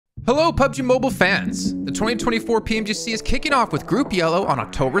Hello PUBG Mobile fans! The 2024 PMGC is kicking off with Group Yellow on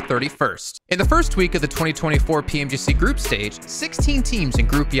October 31st. In the first week of the 2024 PMGC Group stage, 16 teams in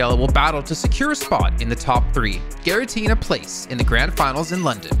Group Yellow will battle to secure a spot in the top 3, guaranteeing a place in the Grand Finals in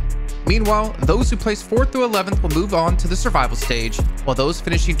London. Meanwhile, those who place 4th through 11th will move on to the survival stage, while those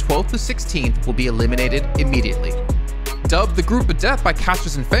finishing 12th through 16th will be eliminated immediately. Dubbed the Group of Death by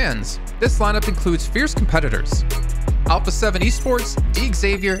casters and fans, this lineup includes fierce competitors. Alpha 7 Esports,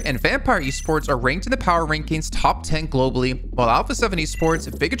 Xavier, and Vampire Esports are ranked in the power rankings top 10 globally, while Alpha 7 Esports,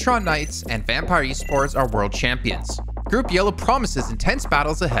 Bigatron Knights, and Vampire Esports are world champions. Group Yellow promises intense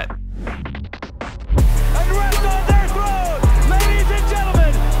battles ahead. And rest on their throne, ladies and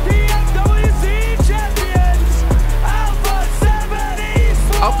gentlemen, PMGC champions, Alpha 7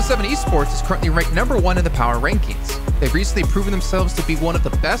 Esports! Alpha 7 Esports is currently ranked number 1 in the power rankings. They've recently proven themselves to be one of the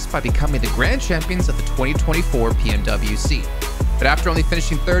best by becoming the grand champions of the 2024 PMWC. But after only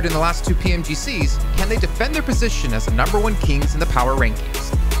finishing 3rd in the last 2 PMGCs, can they defend their position as the number 1 kings in the power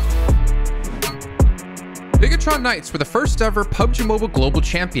rankings? Bigatron Knights were the first ever PUBG Mobile Global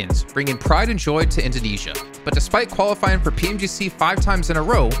Champions, bringing pride and joy to Indonesia. But despite qualifying for PMGC 5 times in a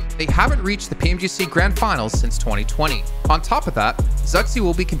row, they haven't reached the PMGC Grand Finals since 2020. On top of that, Zuxi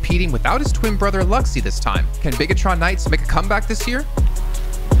will be competing without his twin brother Luxy this time. Can Bigatron Knights make a comeback this year?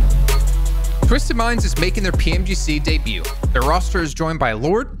 Twisted Minds is making their PMGC debut. Their roster is joined by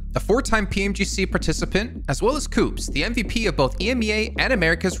Lord, a 4-time PMGC participant, as well as Coops, the MVP of both EMEA and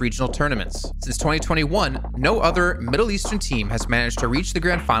America's regional tournaments. Since 2021, no other Middle Eastern team has managed to reach the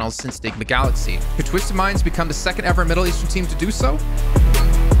Grand Finals since Stigma Galaxy. Could Twisted Minds become the second ever Middle Eastern team to do so?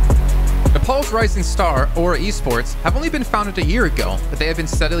 Nepal's rising star, Aura Esports, have only been founded a year ago, but they have been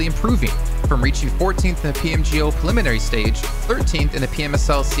steadily improving, from reaching 14th in the PMGO preliminary stage, 13th in the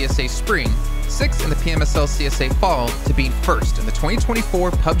PMSL CSA Spring, 6th in the PMSL CSA Fall, to being 1st in the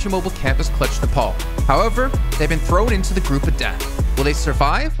 2024 PUBG Mobile Campus Clutch Nepal. However, they've been thrown into the Group of Death. Will they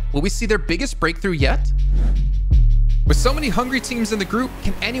survive? Will we see their biggest breakthrough yet? With so many hungry teams in the group,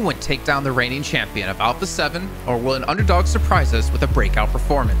 can anyone take down the reigning champion of Alpha 7, or will an underdog surprise us with a breakout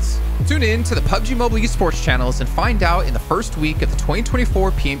performance? Tune in to the PUBG Mobile Esports channels and find out in the first week of the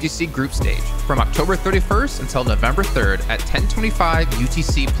 2024 PMGC Group Stage, from October 31st until November 3rd at 10:25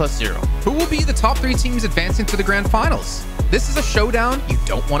 UTC+0. Who will be the top 3 teams advancing to the Grand Finals? This is a showdown you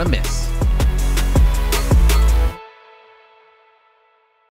don't want to miss.